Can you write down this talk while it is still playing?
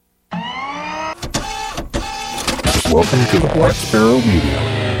Welcome to the Black Sparrow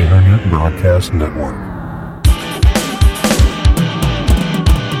Media Internet Broadcast Network.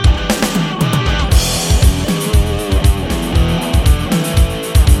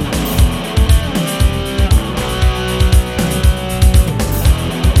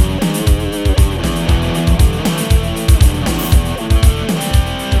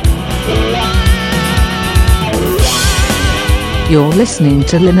 You're listening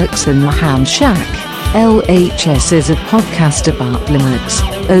to Linux in the Ham Shack. LHS is a podcast about Linux,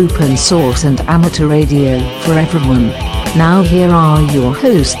 open source and amateur radio for everyone. Now here are your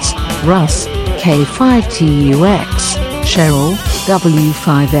hosts, Russ, K5TUX, Cheryl,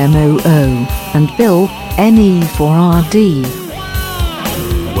 W5MOO, and Bill, NE4RD.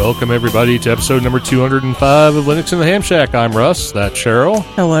 Welcome everybody to episode number 205 of Linux in the Ham Shack. I'm Russ, that's Cheryl.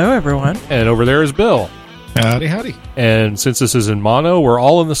 Hello everyone. And over there is Bill. Howdy, howdy. And since this is in mono, we're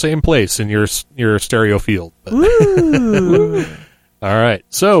all in the same place in your stereo field. Woo! All right.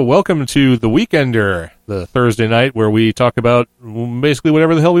 So, welcome to The Weekender, the Thursday night where we talk about basically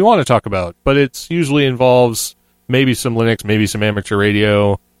whatever the hell we want to talk about. But it usually involves maybe some Linux, maybe some amateur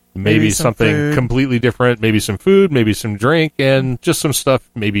radio, maybe something food. Completely different, maybe some food, maybe some drink, and just some stuff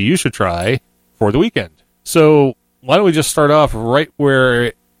maybe you should try for the weekend. So, why don't we just start off right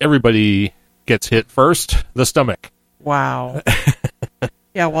where everybody gets hit first, the stomach. Wow.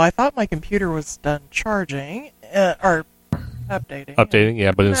 Yeah, well, I thought my computer was done charging, or updating. Updating,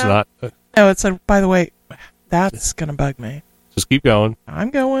 yeah, but it's not. No, it said, by the way, that's going to bug me. Just keep going. I'm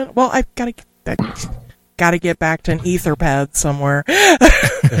going, well, I've got to get back to an Etherpad somewhere.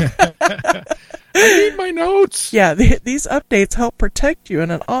 I need my notes. Yeah, these updates help protect you in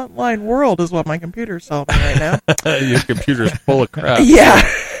an online world is what my computer's telling me right now. Your computer's full of crap. Yeah.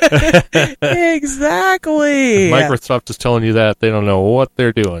 Exactly. Microsoft is telling you that. They don't know what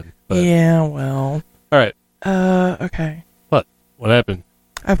they're doing. But. Yeah, well. All right. Okay. What? What happened?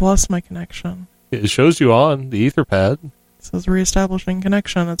 I've lost my connection. It shows you on the Etherpad. It says reestablishing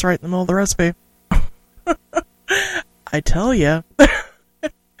connection. It's right in the middle of the recipe. I tell you.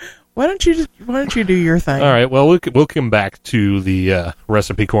 Why don't you do your thing? All right. Well, we'll come back to the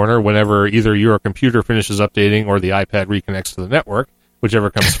recipe corner whenever either your computer finishes updating or the iPad reconnects to the network, whichever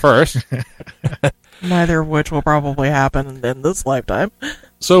comes first. Neither of which will probably happen in this lifetime.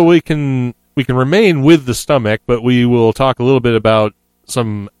 So we can remain with the stomach, but we will talk a little bit about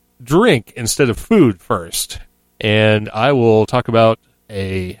some drink instead of food first. And I will talk about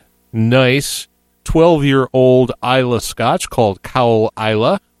a nice 12-year-old Islay Scotch called Cowell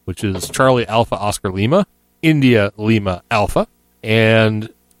Islay, which is Charlie Alpha Oscar Lima, India Lima Alpha. And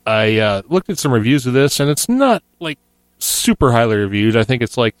I looked at some reviews of this, and it's not like super highly reviewed. I think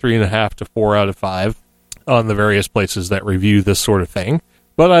it's like 3.5 to 4 out of 5 on the various places that review this sort of thing.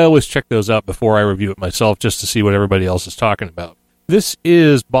 But I always check those out before I review it myself just to see what everybody else is talking about. This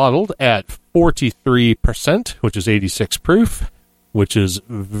is bottled at 43%, which is 86 proof, which is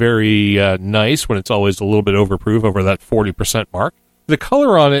very nice when it's always a little bit overproof over that 40% mark. The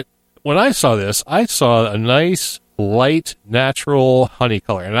color on it, when I saw this, I saw a nice, light, natural honey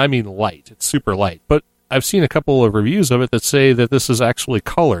color. And I mean light. It's super light. But I've seen a couple of reviews of it that say that this is actually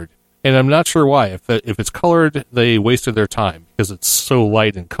colored. And I'm not sure why. If it's colored, they wasted their time because it's so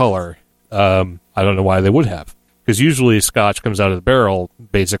light in color. I don't know why they would have. Because usually Scotch comes out of the barrel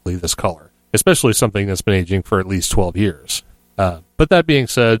basically this color, especially something that's been aging for at least 12 years. But that being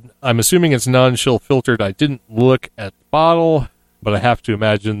said, I'm assuming it's non-chill filtered. I didn't look at the bottle, but I have to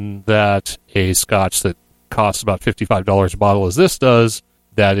imagine that a Scotch that costs about $55 a bottle as this does,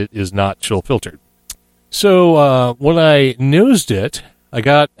 that it is not chill filtered. So when I nosed it, I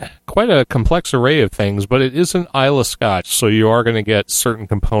got quite a complex array of things, but it is an Islay Scotch, so you are going to get certain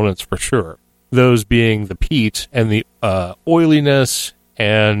components for sure. Those being the peat and the oiliness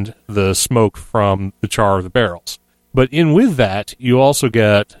and the smoke from the char of the barrels. But in with that, you also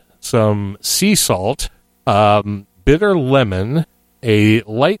get some sea salt, bitter lemon, a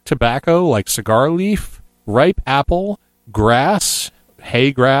light tobacco like cigar leaf, ripe apple, grass,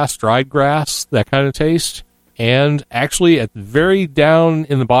 hay grass, dried grass, that kind of taste. And actually at very down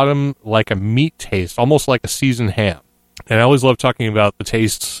in the bottom, like a meat taste, almost like a seasoned ham. And I always love talking about the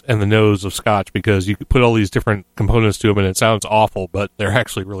tastes and the nose of Scotch because you can put all these different components to them and it sounds awful, but they're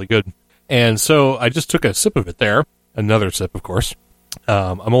actually really good. And so I just took a sip of it there. Another sip, of course.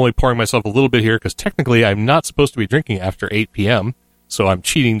 I'm only pouring myself a little bit here because technically I'm not supposed to be drinking after 8 p.m., so I'm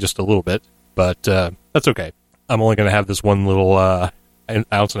cheating just a little bit, but that's okay. I'm only going to have this one little an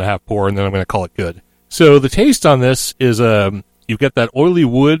ounce and a half pour, and then I'm going to call it good. So the taste on this is you get that oily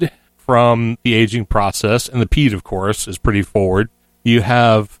wood from the aging process, and the peat, of course, is pretty forward. You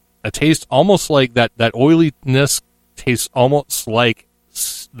have a taste almost like that oiliness tastes almost like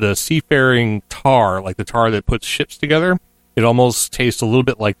the seafaring tar, like the tar that puts ships together. It almost tastes a little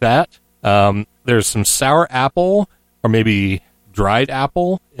bit like that. There's some sour apple or maybe dried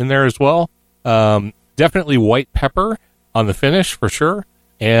apple in there as well. Definitely white pepper on the finish for sure,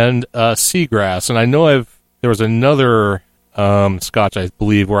 and seagrass. And I know there was another scotch, I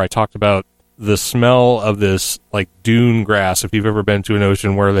believe, where I talked about the smell of this like dune grass. If you've ever been to an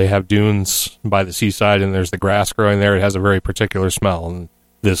ocean where they have dunes by the seaside and there's the grass growing there, it has a very particular smell, and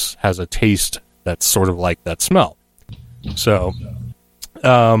this has a taste that's sort of like that smell. So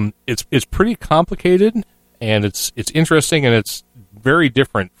it's pretty complicated, and it's interesting, and it's very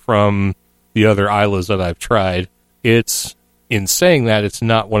different from the other Islas that I've tried. It's, in saying that, it's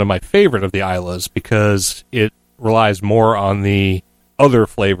not one of my favorite of the Islas because it relies more on the other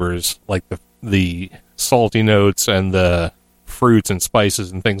flavors, like the salty notes and the fruits and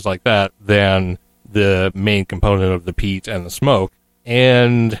spices and things like that, than the main component of the peat and the smoke.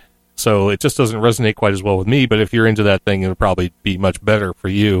 And so it just doesn't resonate quite as well with me, but if you're into that thing, it would probably be much better for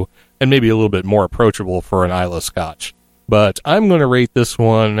you and maybe a little bit more approachable for an Islay Scotch. But I'm going to rate this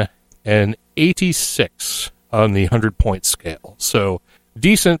one an 86 on the 100-point scale. So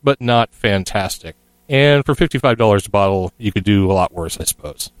decent, but not fantastic. And for $55 a bottle, you could do a lot worse, I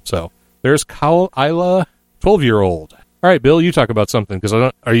suppose. So there's Caol Ila 12-year-old. All right, Bill, you talk about something,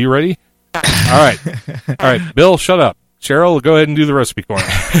 because are you ready? All right, Bill, shut up. Cheryl, go ahead and do the recipe corner.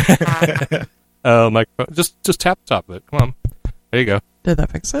 Microphone. Just tap the top of it. Come on. There you go. Did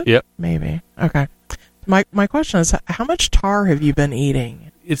that fix it? Yep. Maybe. Okay. My question is, how much tar have you been eating?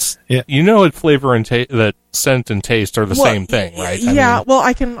 It's that flavor and that scent and taste are the same thing, right? Yeah.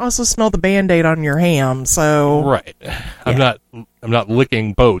 I can also smell the Band-Aid on your ham. So right. I'm not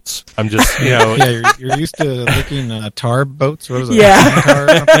licking boats. I'm just you're used to licking tar boats. What was it? Yeah. Tar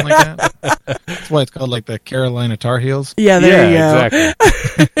or something like that. That's why it's called like the Carolina Tar Heels. Yeah. There you go.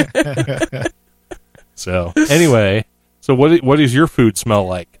 Exactly. So anyway, what does your food smell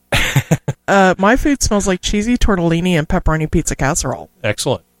like? My food smells like cheesy tortellini and pepperoni pizza casserole.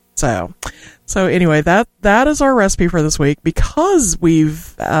 Excellent. So anyway, that is our recipe for this week. Because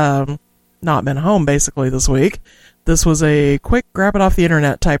we've not been home basically this week, this was a quick grab it off the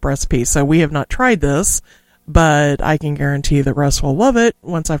internet type recipe. So we have not tried this, but I can guarantee that Russ will love it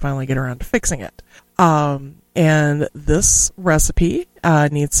once I finally get around to fixing it. And this recipe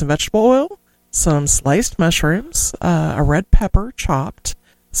needs some vegetable oil, some sliced mushrooms, a red pepper chopped,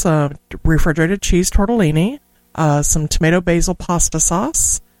 some refrigerated cheese tortellini, some tomato basil pasta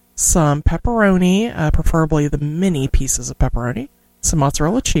sauce, some pepperoni, preferably the mini pieces of pepperoni, some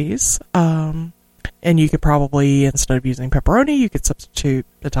mozzarella cheese, and you could probably, instead of using pepperoni, you could substitute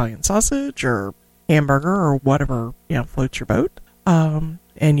Italian sausage or hamburger or whatever floats your boat.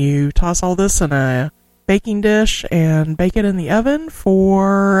 And you toss all this in a baking dish and bake it in the oven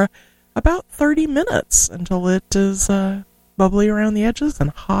for about 30 minutes until it is bubbly around the edges and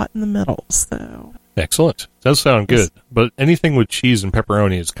hot in the middle. So excellent. Does sound good. But anything with cheese and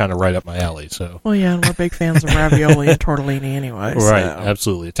pepperoni is kind of right up my alley. So well, yeah, and we're big fans of ravioli and tortellini anyway. Right, so.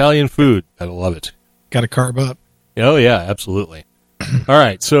 Absolutely. Italian food. I love it. Got to carb up. Oh yeah, absolutely. All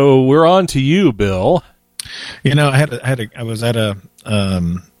right, so we're on to you, Bill. I was at a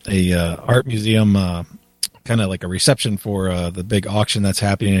art museum, kind of like a reception for the big auction that's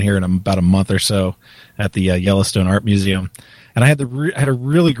happening here in about a month or so at the Yellowstone Art Museum, and I had a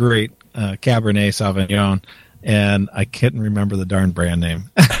really great Cabernet Sauvignon, and I couldn't remember the darn brand name.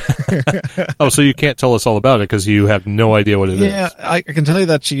 Oh, so you can't tell us all about it because you have no idea what it is. Yeah, I can tell you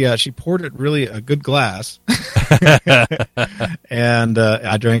that she poured it really a good glass, and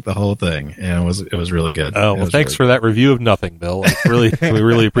I drank the whole thing, and it was really good. Oh, well, thanks for that review of nothing, Bill. We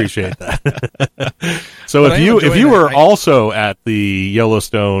really appreciate that. So if you were also at the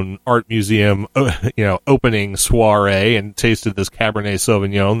Yellowstone Art Museum, opening soiree and tasted this Cabernet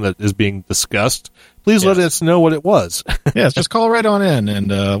Sauvignon that is being discussed, please let us know what it was. Yes, just call right on in, and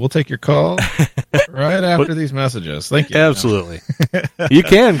we'll take your call right after these messages. Thank you. Absolutely. You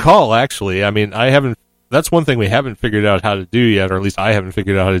can call, actually. I mean, that's one thing we haven't figured out how to do yet, or at least I haven't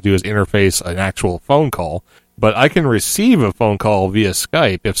figured out how to do, is interface an actual phone call. But I can receive a phone call via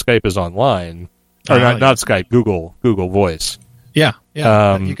Skype if Skype is online. Or not Skype, Google Voice. Yeah.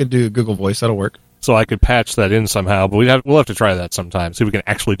 You can do Google Voice. That'll work. So I could patch that in somehow, but we'll have to try that sometime. See if we can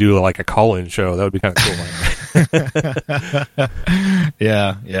actually do like a call-in show. That would be kind of cool.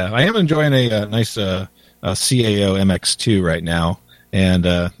 Yeah. I am enjoying a nice CAO MX2 right now, and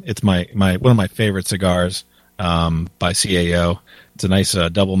it's my one of my favorite cigars by CAO. It's a nice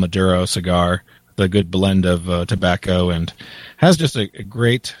double Maduro cigar with a good blend of tobacco, and has just a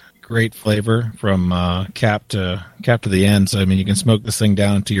great great flavor from cap to the end. So I mean, you can smoke this thing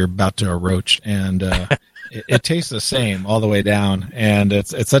down until you're about to roach, and it tastes the same all the way down. And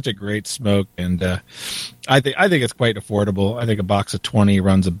it's such a great smoke, and I think it's quite affordable. I think a box of 20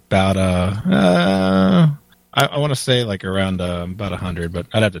 runs about I want to say like around about 100, but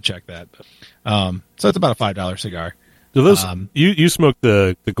I'd have to check that. So it's about a $5 cigar. Do those you smoke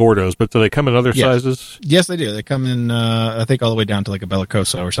the Gordos, but do they come in other sizes? Yes, they do. They come in I think all the way down to like a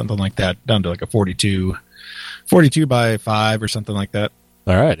Bellicoso or something like that, down to like a 42 by 5 or something like that.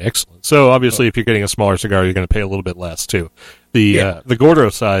 All right, excellent. So obviously, if you're getting a smaller cigar, you're going to pay a little bit less too. The Gordo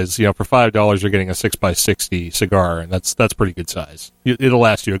size, for $5, you're getting a 6x60 cigar, and that's pretty good size. It'll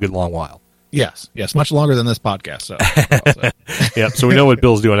last you a good long while. Yes, much longer than this podcast. So, Yep. So we know what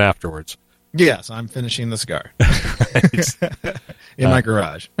Bill's doing afterwards. Yes, I'm finishing the cigar in my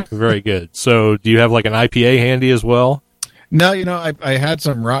garage. Very good. So, do you have like an IPA handy as well? No, I had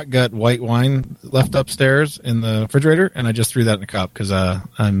some Rot Gut white wine left upstairs in the refrigerator, and I just threw that in a cup because I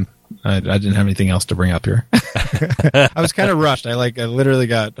didn't have anything else to bring up here. I was kind of rushed. I literally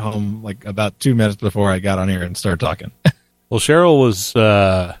got home like about 2 minutes before I got on here and started talking. Well, Cheryl was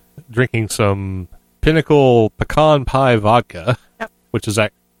drinking some Pinnacle Pecan Pie vodka, which is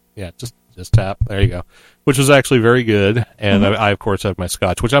just tap. There you go. Which was actually very good. And I, of course, have my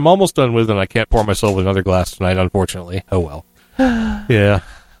scotch, which I'm almost done with, and I can't pour myself another glass tonight, unfortunately. Oh, well. Yeah.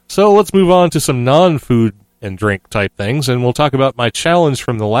 So let's move on to some non-food and drink type things, and we'll talk about my challenge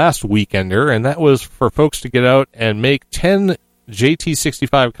from the last weekender, and that was for folks to get out and make 10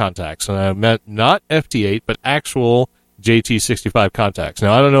 JT65 contacts. And I meant not FT8, but actual JT65 contacts.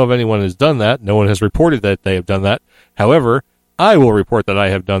 Now, I don't know if anyone has done that. No one has reported that they have done that. However, I will report that I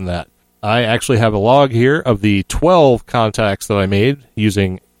have done that. I actually have a log here of the 12 contacts that I made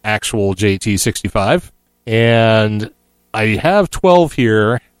using actual JT65. And I have 12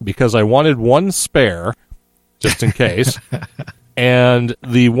 here because I wanted one spare, just in case. And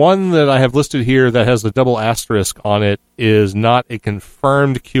the one that I have listed here that has the double asterisk on it is not a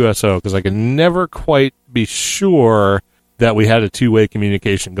confirmed QSO because I can never quite be sure that we had a two-way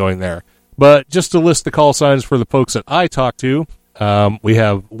communication going there. But just to list the call signs for the folks that I talked to, we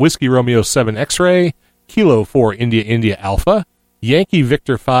have Whiskey Romeo 7 X-Ray, Kilo 4 India India Alpha, Yankee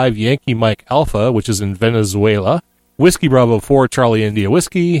Victor 5 Yankee Mike Alpha, which is in Venezuela, Whiskey Bravo 4 Charlie India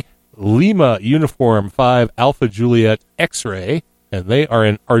Whiskey, Lima Uniform 5 Alpha Juliet X-Ray, and they are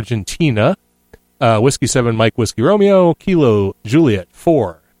in Argentina, Whiskey 7 Mike Whiskey Romeo, Kilo Juliet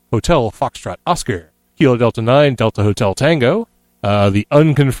 4 Hotel Foxtrot Oscar, Kilo Delta 9 Delta Hotel Tango. The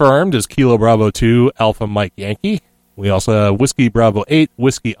unconfirmed is Kilo Bravo 2 Alpha Mike Yankee. We also have Whiskey Bravo 8,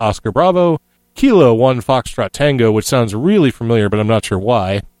 Whiskey Oscar Bravo, Kilo 1 Foxtrot Tango, which sounds really familiar, but I'm not sure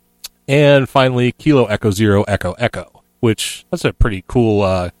why. And finally, Kilo Echo 0 Echo Echo, which that's a pretty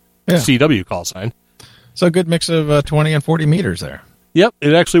cool CW call sign. So a good mix of 20 and 40 meters there. Yep,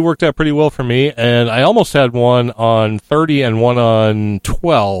 it actually worked out pretty well for me, and I almost had one on 30 and one on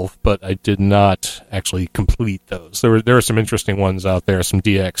 12, but I did not actually complete those. There were some interesting ones out there, some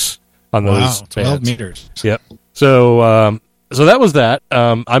DX on those. Wow, 12 meters. Yep. So that was that.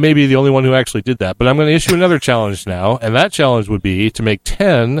 I may be the only one who actually did that, but I'm going to issue another challenge now, and that challenge would be to make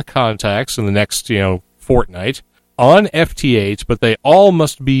 10 contacts in the next, fortnight on FT8, but they all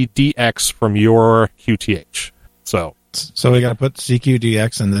must be DX from your QTH. So we got to put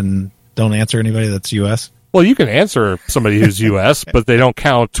CQDX and then don't answer anybody that's US? Well, you can answer somebody who's US, but they don't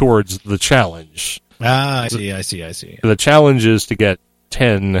count towards the challenge. I see. The challenge is to get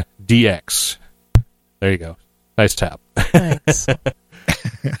 10 DX. There you go. Nice tap. Thanks.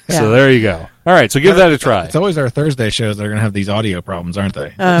 So there you go. All right, so give that a try. It's always our Thursday shows that are going to have these audio problems, aren't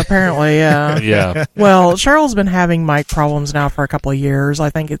they? Apparently, yeah. Yeah. Well, Cheryl's been having mic problems now for a couple of years. I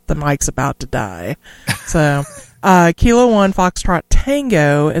think the mic's about to die. So, Kilo 1 Foxtrot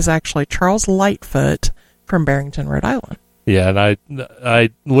Tango is actually Charles Lightfoot from Barrington, Rhode Island. Yeah, and I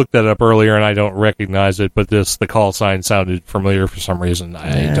looked that up earlier, and I don't recognize it, but the call sign sounded familiar for some reason.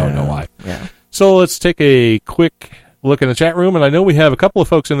 I don't know why. Yeah. So let's take a quick look in the chat room, and I know we have a couple of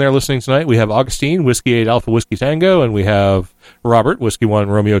folks in there listening tonight. We have Augustine, Whiskey 8 Alpha Whiskey Tango, and we have Robert, Whiskey 1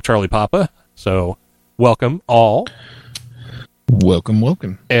 Romeo Charlie Papa. So welcome all.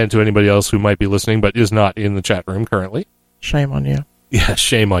 Welcome. And to anybody else who might be listening but is not in the chat room currently. Shame on you. Yeah,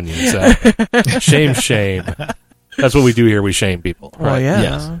 shame on you, Zach. Shame. That's what we do here. We shame people. Well, right? yeah.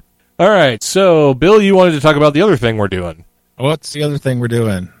 Yes. All right. So, Bill, you wanted to talk about the other thing we're doing. What's the other thing we're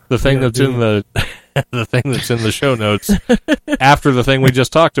doing? The thing that's in the thing that's in the show notes after the thing we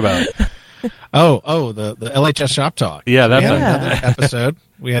just talked about. Oh, the LHS Shop Talk. Yeah, that's another episode.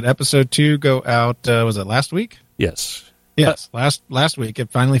 We had episode 2 go out. Was it last week? Yes. Yes, last week it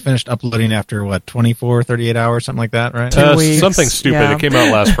finally finished uploading after, 24, 38 hours, something like that, right? 2 weeks. Something stupid. Yeah. It came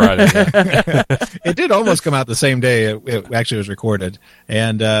out last Friday. It did almost come out the same day it actually was recorded.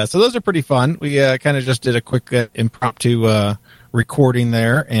 And so those are pretty fun. We kind of just did a quick impromptu recording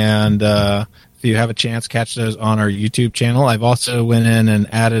there. And if you have a chance, catch those on our YouTube channel. I've also went in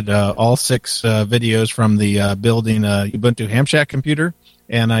and added all 6 videos from the building Ubuntu Ham Shack computer.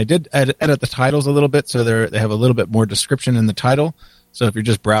 And I did edit the titles a little bit, so they have a little bit more description in the title. So if you're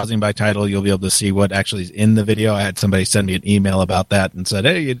just browsing by title, you'll be able to see what actually is in the video. I had somebody send me an email about that and said,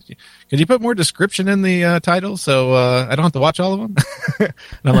 hey, could you put more description in the title so I don't have to watch all of them? And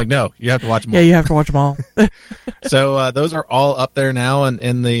I'm like, no, you have to watch them all. Yeah, you have to watch them all. So those are all up there now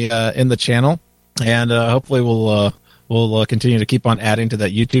in the channel. And hopefully we'll continue to keep on adding to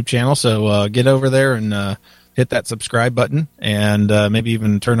that YouTube channel. So get over there and hit that subscribe button and maybe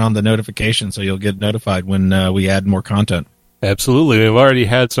even turn on the notification so you'll get notified when we add more content. Absolutely. We've already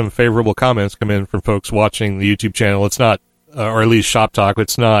had some favorable comments come in from folks watching the YouTube channel. It's not, or at least Shop Talk,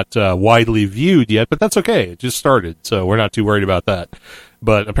 it's not widely viewed yet, but that's okay. It just started, so we're not too worried about that.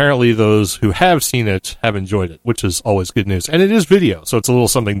 But apparently those who have seen it have enjoyed it, which is always good news. And it is video, so it's a little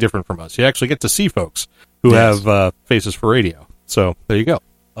something different from us. You actually get to see folks who have faces for radio. So there you go.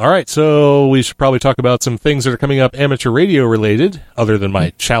 All right, so we should probably talk about some things that are coming up amateur radio related, other than my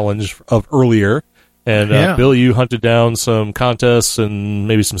challenge of earlier. And Bill, you hunted down some contests and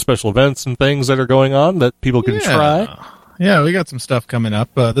maybe some special events and things that are going on that people can try. Yeah, we got some stuff coming up.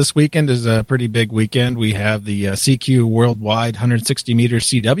 This weekend is a pretty big weekend. We have the CQ Worldwide 160-meter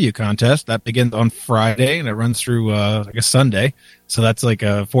CW contest. That begins on Friday, and it runs through, Sunday. So that's like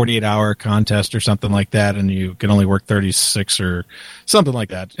a 48-hour contest or something like that, and you can only work 36 or something like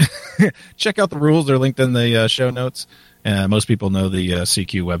that. Check out the rules. They're linked in the show notes. Most people know the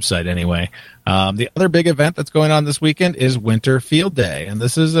CQ website anyway. The other big event that's going on this weekend is Winter Field Day, and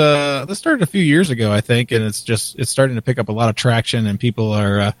this started a few years ago, I think, and it's starting to pick up a lot of traction, and people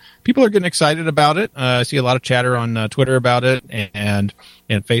are getting excited about it. I see a lot of chatter on Twitter about it and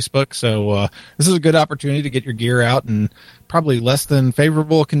Facebook. So this is a good opportunity to get your gear out and probably less than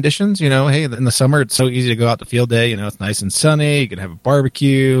favorable conditions. Hey, in the summer it's so easy to go out to field day. It's nice and sunny. You can have a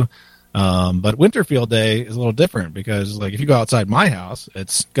barbecue. But Winter Field Day is a little different because, if you go outside my house,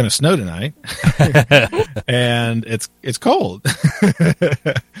 it's going to snow tonight, and it's cold.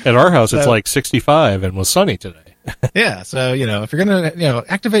 At our house, it's like 65 and was sunny today. Yeah, so if you're going to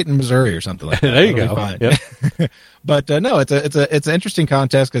activate in Missouri or something like that, there you go. Fine. Yep. But no, it's an interesting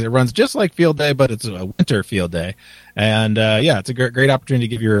contest because it runs just like Field Day, but it's a Winter Field Day, and it's a great opportunity to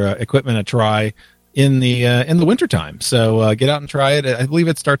give your equipment a try in the wintertime. So get out and try it. I believe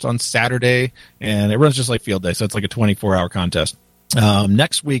it starts on Saturday, and it runs just like Field Day, so it's like a 24-hour contest.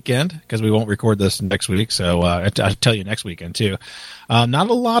 Next weekend, because we won't record this next week, so I'll tell you next weekend too. Not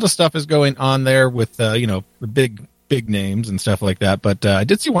a lot of stuff is going on there with the big names and stuff like that, but I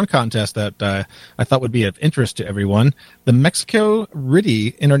did see one contest that I thought would be of interest to everyone. The Mexico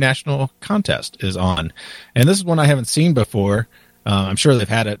RTTY International Contest is on, and this is one I haven't seen before. I'm sure they've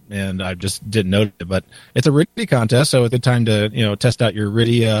had it, and I just didn't note it. But it's a RTTY contest, so it's a good time to test out your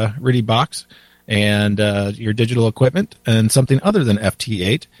RTTY box and your digital equipment and something other than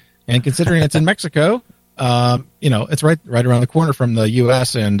FT8. And considering it's in Mexico, it's right around the corner from the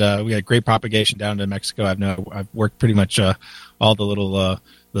U.S. and we had great propagation down to Mexico. I've worked pretty much all the little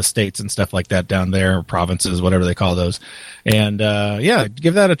the states and stuff like that down there, or provinces, whatever they call those. And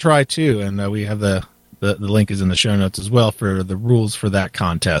give that a try too. And we have the link is in the show notes as well for the rules for that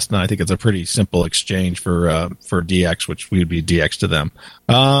contest. And I think it's a pretty simple exchange for DX, which we would be DX to them.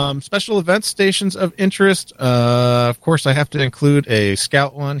 Special event stations of interest. Of course, I have to include a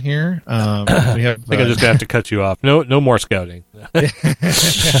scout one here. We have, I think I just have to cut you off. No more scouting. This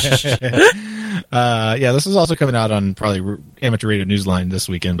is also coming out on probably Amateur Radio Newsline this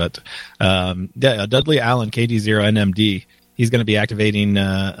weekend. But Dudley Allen, KD0NMD. He's going to be activating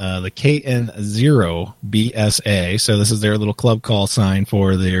the KN0 BSA. So this is their little club call sign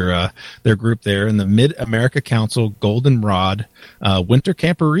for their group there in the Mid-America Council Goldenrod Winter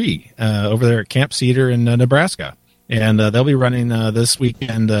Camporee over there at Camp Cedar in Nebraska. And they'll be running this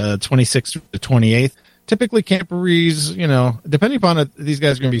weekend, 26th to 28th. Typically, camporees, depending upon it, these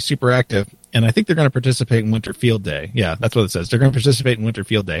guys are going to be super active. And I think they're going to participate in Winter Field Day. Yeah, that's what it says. They're going to participate in Winter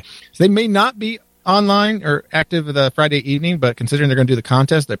Field Day. So they may not be online or active the Friday evening, but considering they're going to do the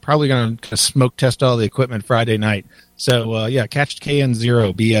contest, they're probably going to smoke test all the equipment Friday night. So catch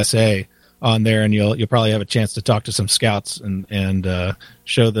KN0 BSA on there, and you'll probably have a chance to talk to some scouts and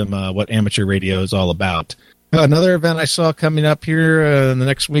show them what amateur radio is all about. Another event I saw coming up here in the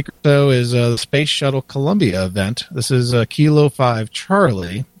next week or so is the Space Shuttle Columbia event. This is Kilo 5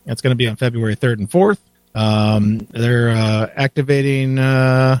 Charlie. It's going to be on February 3rd and 4th. They're activating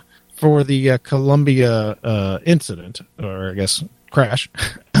for the Columbia incident, or I guess crash,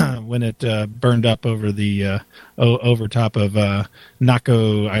 when it burned up over the over top of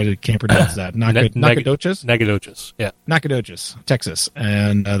Naco. I can't pronounce that. Nacogdoches? Nacogdoches, yeah. Nacogdoches, Texas.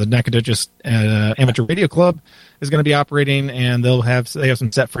 And the Nacogdoches Amateur Radio Club is going to be operating, and they have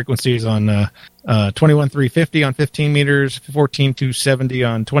some set frequencies on 21,350 on 15 meters, 14,270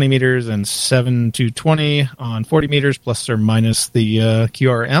 on 20 meters, and 7,220 on 40 meters, plus or minus the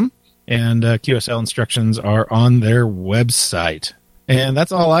QRM. And QSL instructions are on their website. And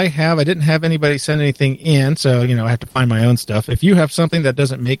that's all I have. I didn't have anybody send anything in, so I have to find my own stuff. If you have something that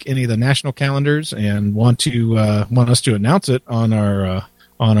doesn't make any of the national calendars and want us to announce it on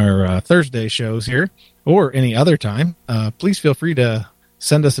our Thursday shows here or any other time, please feel free to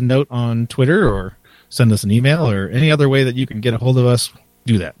send us a note on Twitter or send us an email or any other way that you can get a hold of us.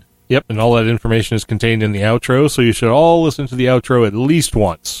 Do that. Yep, and all that information is contained in the outro, so you should all listen to the outro at least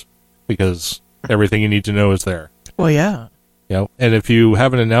once, because everything you need to know is there. Well, yeah. And if you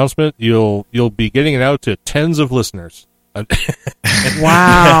have an announcement, you'll be getting it out to tens of listeners.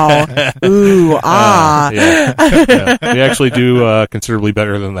 Wow. Ooh, yeah. We actually do considerably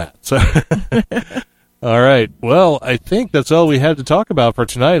better than that. So, all right. Well, I think that's all we had to talk about for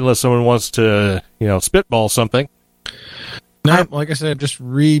tonight, unless someone wants to, spitball something. No, like I said, just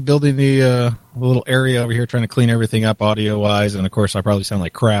rebuilding the little area over here, trying to clean everything up audio-wise, and of course, I probably sound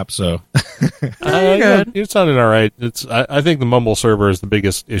like crap. So, you're good. You're sounding all right. I think the Mumble server is the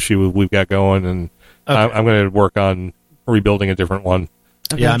biggest issue we've got going, and okay. I'm going to work on rebuilding a different one.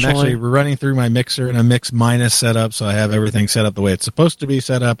 Eventually. Yeah, I'm actually running through my mixer in a mix minus setup, so I have everything set up the way it's supposed to be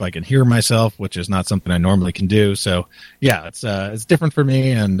set up. I can hear myself, which is not something I normally can do. So, yeah, it's different for me,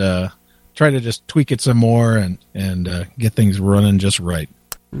 and try to just tweak it some more and get things running just right.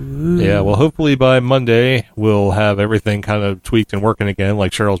 Ooh. Yeah, well, hopefully by Monday we'll have everything kind of tweaked and working again.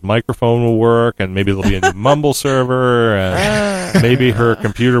 Like Cheryl's microphone will work, and maybe there'll be a new Mumble server, and maybe her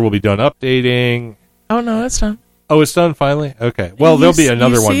computer will be done updating. Oh, no, it's done. Oh, it's done finally? Okay. Well, there'll be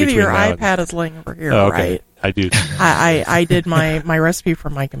another one between your now iPad is laying over here, oh, okay. right? I do. I did my recipe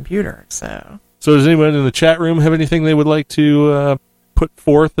from my computer, so. So does anyone in the chat room have anything they would like to put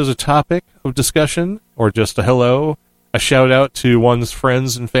forth as a topic of discussion, or just a hello, a shout out to one's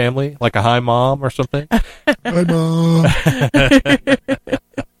friends and family, like a hi mom or something? Hi mom.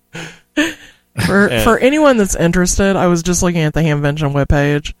 For anyone that's interested, I was just looking at the Hamvention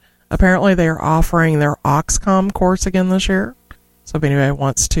webpage. Apparently they are offering their Oxcom course again this year. So if anybody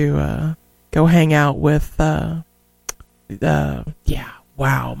wants to go hang out with wow,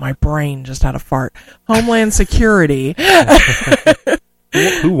 my brain just had a fart. Homeland Security.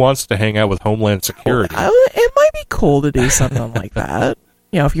 Who wants to hang out with Homeland Security? It might be cool to do something like that.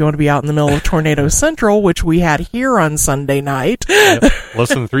 If you want to be out in the middle of Tornado Central, which we had here on Sunday night. Yep.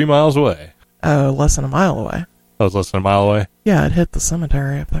 Less than 3 miles away. Oh, less than a mile away. Oh, it was less than a mile away? Yeah, it hit the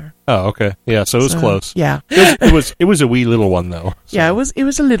cemetery up there. Oh, okay. Yeah, so it was close. Yeah. It was a wee little one, though. So. Yeah, it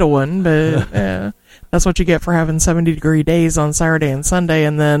was a little one, but that's what you get for having 70-degree days on Saturday and Sunday,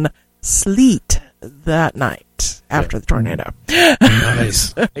 and then sleet that night after the tornado.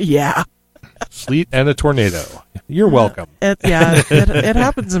 Nice. Yeah. Sleet and a tornado. You're welcome. It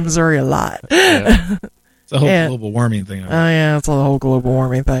happens in Missouri a lot. Yeah. It's a whole global warming thing. Oh, yeah, it's a whole global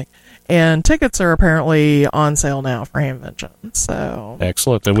warming thing. And tickets are apparently on sale now for Hamvention. So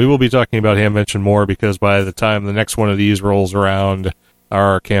excellent. And we will be talking about Hamvention more, because by the time the next one of these rolls around,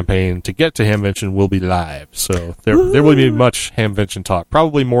 our campaign to get to Hamvention will be live. So there will be much Hamvention talk,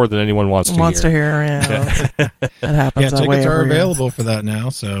 probably more than anyone wants to hear. Yeah. It happens. Yeah, tickets are available for that now.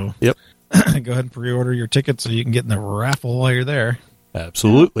 So yep. Go ahead and pre-order your tickets so you can get in the raffle while you're there.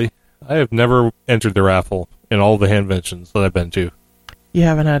 Absolutely. I have never entered the raffle in all the Hamventions that I've been to. You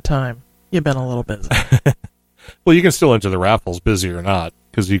haven't had time. You've been a little busy. Well, you can still enter the raffles, busy or not,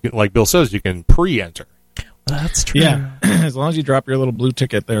 because you can, like Bill says, you can pre-enter. That's true. Yeah, as long as you drop your little blue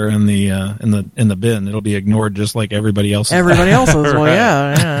ticket there in the bin, it'll be ignored just like everybody else's. Everybody else's. Well,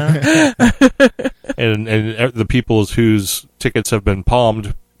 yeah. and the people whose tickets have been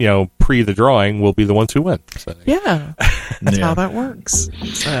palmed, pre the drawing, will be the ones who win. So. Yeah, that's how that works.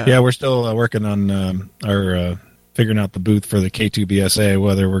 So. Yeah, we're still working on our figuring out the booth for the K2BSA,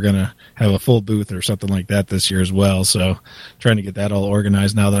 whether we're going to have a full booth or something like that this year as well. So trying to get that all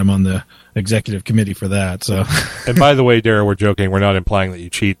organized now that I'm on the executive committee for that. So. And by the way, Dara, we're joking. We're not implying that you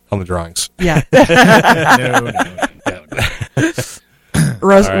cheat on the drawings. Yeah. No.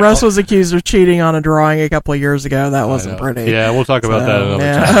 Russ, All right. Russ was accused of cheating on a drawing a couple of years ago. That wasn't pretty. Yeah, we'll talk about that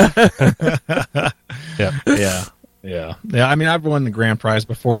another time. Yeah. Yeah. I mean, I've won the grand prize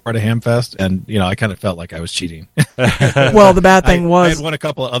before at a Hamfest, and I kind of felt like I was cheating. Well, the bad thing I had was, won a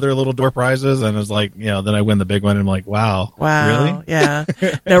couple of other little door prizes, and it was like, then I win the big one, and I'm like, wow, really? Yeah.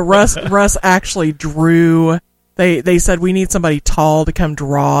 No, Russ actually drew. They said we need somebody tall to come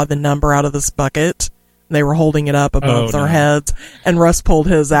draw the number out of this bucket. They were holding it up above their heads, and Russ pulled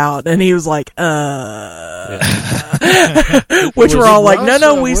his out, and he was like, which we're all like,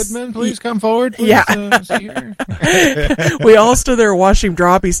 no, we. Woodman, please come forward. Please, Yeah. see here. We all stood there watching him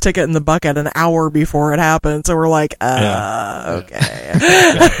drop his ticket in the bucket an hour before it happened, so we're like, okay.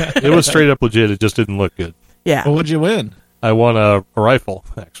 It was straight up legit. It just didn't look good. Yeah. Well, what'd you win? I won a rifle,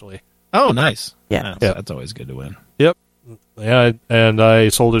 actually. Oh, nice. Yeah. That's always good to win. Yep. Yeah, and I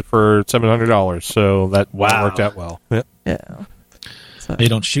sold it for $700, so that Wow. worked out well. Yep. Yeah. So, They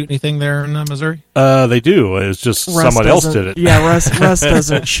don't shoot anything there in Missouri? They do. It's just Russ someone else doesn't- did it. Yeah, Russ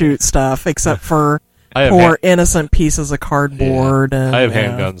doesn't shoot stuff except for I have poor innocent pieces of cardboard. And, I have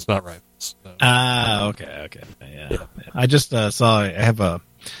handguns, not rifles. So. Okay. Yeah. I just saw. I have a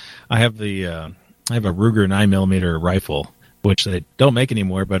Ruger 9mm rifle, which they don't make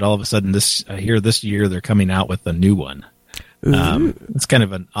anymore. But all of a sudden, I hear this year they're coming out with a new one. It's kind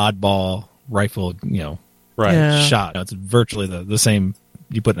of an oddball rifle, Right. Yeah. shot. It's virtually the same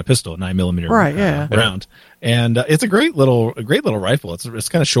you put in a pistol, a 9mm Right, yeah. round, and it's a great little rifle. It's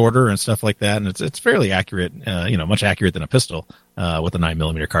kind of shorter and stuff like that, and it's fairly accurate. Much accurate than a pistol with a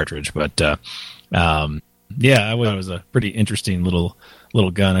 9mm cartridge. But I thought it was a pretty interesting little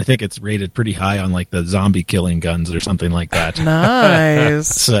gun. I think it's rated pretty high on like the zombie killing guns or something like that. Nice.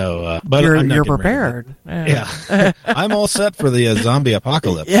 So, but you're I'm not getting ready prepared. yeah, I'm all set for the zombie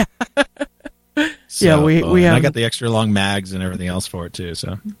apocalypse. Yeah. So, Yeah, we and have- I got the extra long mags and everything else for it too.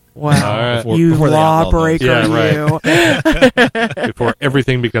 So Wow. All right. You before they outlawed lawbreaker, those. Yeah, you. Before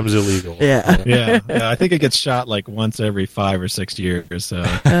everything becomes illegal. Yeah. yeah, I think it gets shot like once every 5 or 6 years. So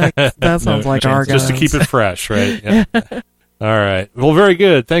That sounds like our guns. Just to keep it fresh, right? Yeah. All right. Well, very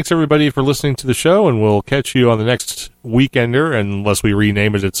good. Thanks, everybody, for listening to the show, and we'll catch you on the next Weekender, unless we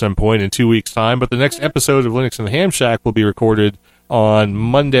rename it at some point in 2 weeks' time. But the next episode of Linux and the Ham Shack will be recorded on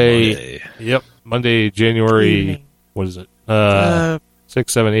Monday. Yep. Monday, January, Evening. what is it?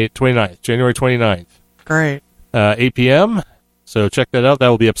 6, 7, 8, 29th. January 29th. Great. 8 p.m. So check that out. That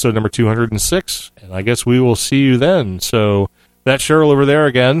will be episode number 206. And I guess we will see you then. So that's Cheryl over there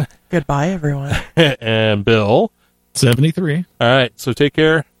again. Goodbye, everyone. And Bill. 73. All right. So take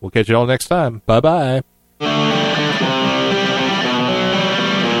care. We'll catch you all next time. Bye-bye.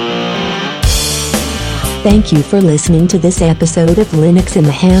 Thank you for listening to this episode of Linux in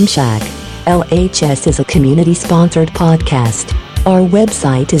the Ham Shack. LHS is a community-sponsored podcast. Our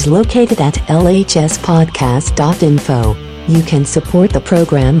website is located at lhspodcast.info. You can support the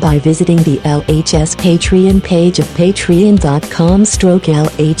program by visiting the LHS Patreon page of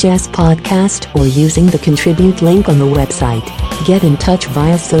patreon.com/LHS podcast or using the contribute link on the website. Get in touch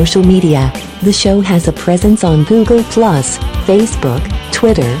via social media. The show has a presence on Google+, Facebook,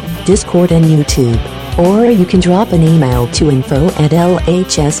 Twitter, Discord and YouTube. Or you can drop an email to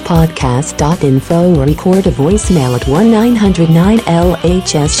info@lhspodcast.info or record a voicemail at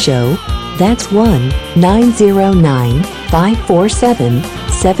 1-900-9-LHS-SHOW. That's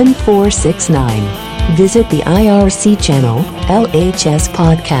 1-909-547-7469. Visit the IRC channel, LHS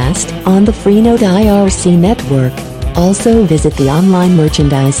Podcast, on the Freenode IRC network. Also visit the online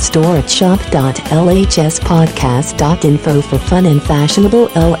merchandise store at shop.lhspodcast.info for fun and fashionable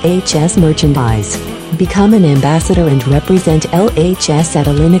LHS merchandise. Become an ambassador and represent LHS at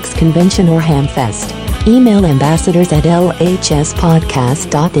a Linux convention or Hamfest. Email ambassadors at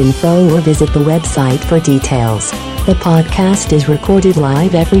lhspodcast.info or visit the website for details. The podcast is recorded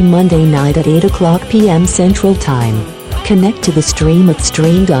live every Monday night at 8:00 p.m. Central Time. Connect to the stream at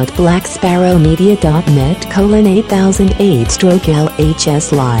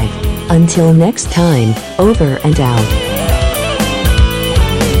stream.blacksparrowmedia.net:8008/LHS Live. Until next time, over and out.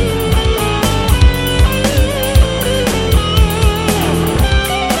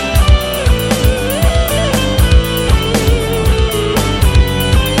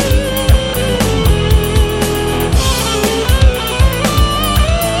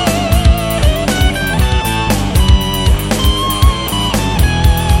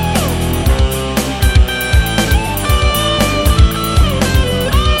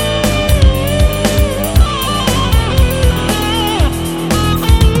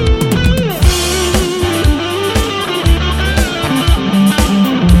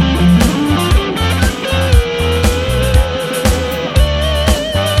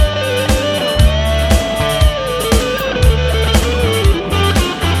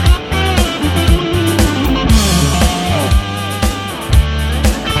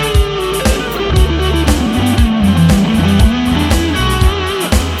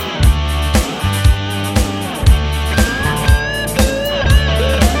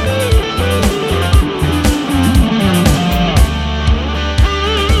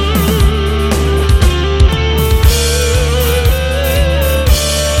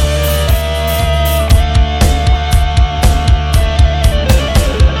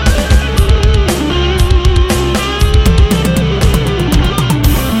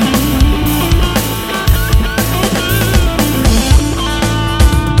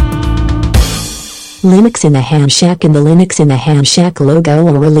 Linux in the Ham Shack and the Linux in the Ham Shack logo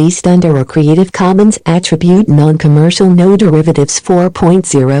are released under a Creative Commons Attribute Non-Commercial No Derivatives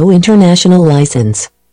 4.0 International License.